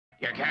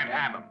You can't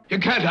have him. You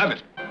can't have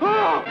it.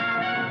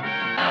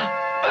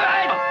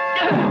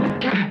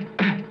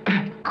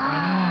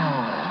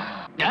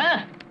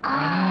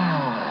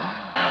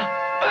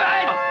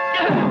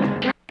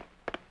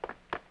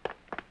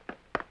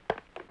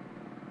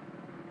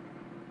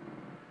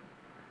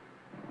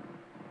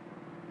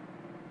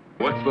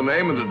 What's the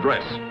name and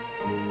address?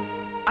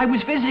 I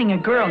was visiting a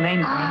girl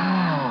named...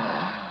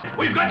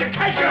 We've got to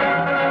catch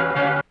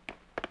him!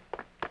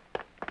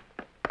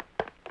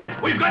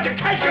 We've got to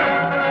catch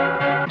him!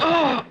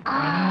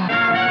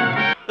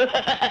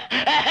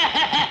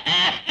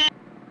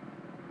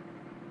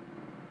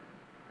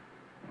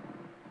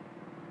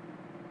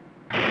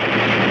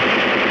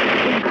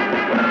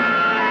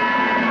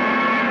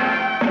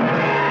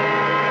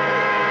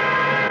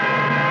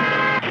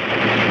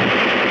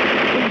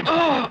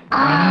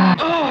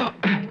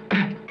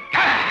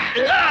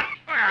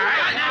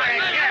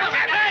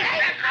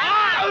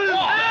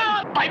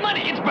 My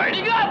money, it's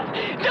burning up!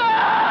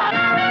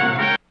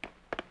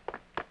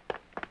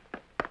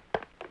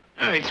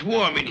 It's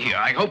warm in here.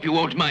 I hope you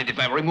won't mind if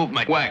I remove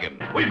my wagon.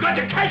 We've got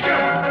to catch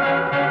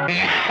him!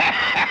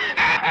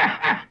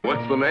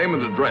 What's the name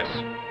and address?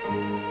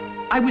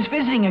 I was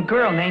visiting a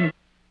girl named...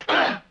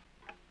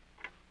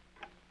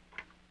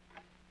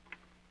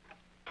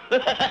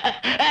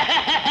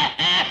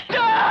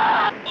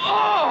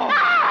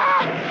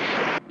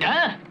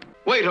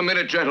 Wait a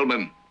minute,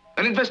 gentlemen.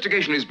 An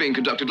investigation is being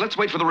conducted. Let's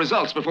wait for the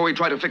results before we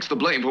try to fix the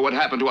blame for what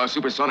happened to our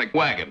supersonic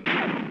wagon.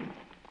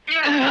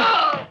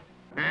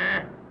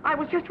 I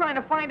was just trying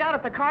to find out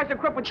if the car's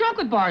equipped with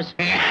chocolate bars.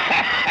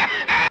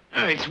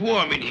 It's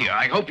warm in here.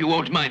 I hope you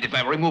won't mind if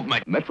I remove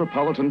my...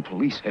 Metropolitan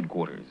Police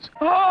Headquarters.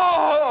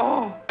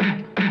 Oh!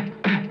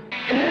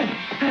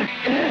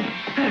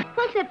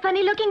 What's that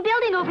funny-looking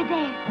building over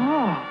there?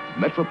 Oh.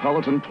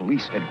 Metropolitan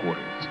Police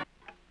Headquarters.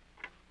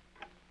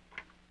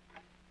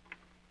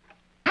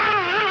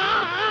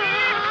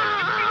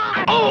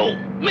 Oh!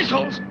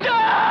 Missiles!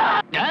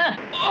 Oh!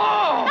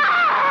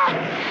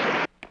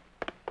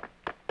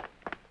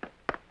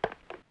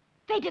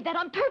 They did that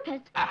on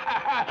purpose.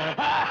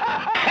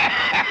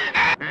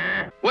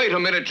 Wait a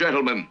minute,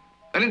 gentlemen.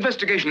 An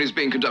investigation is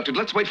being conducted.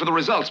 Let's wait for the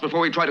results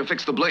before we try to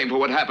fix the blame for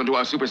what happened to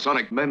our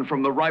supersonic men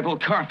from the rival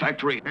car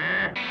factory.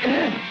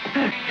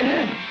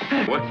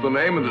 What's the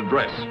name and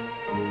address?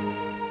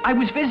 I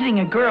was visiting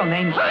a girl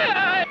named...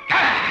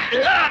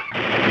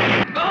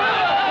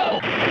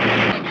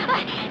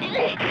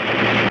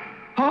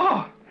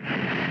 Oh!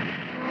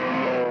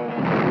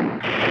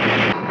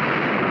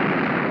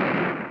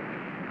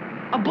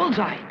 A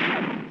bullseye!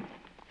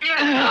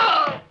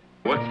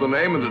 What's the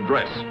name and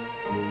address?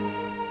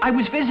 I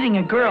was visiting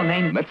a girl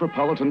named...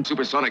 Metropolitan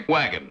Supersonic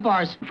Wagon.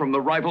 Bars. From the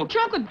rival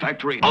Chocolate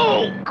factory.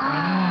 Oh!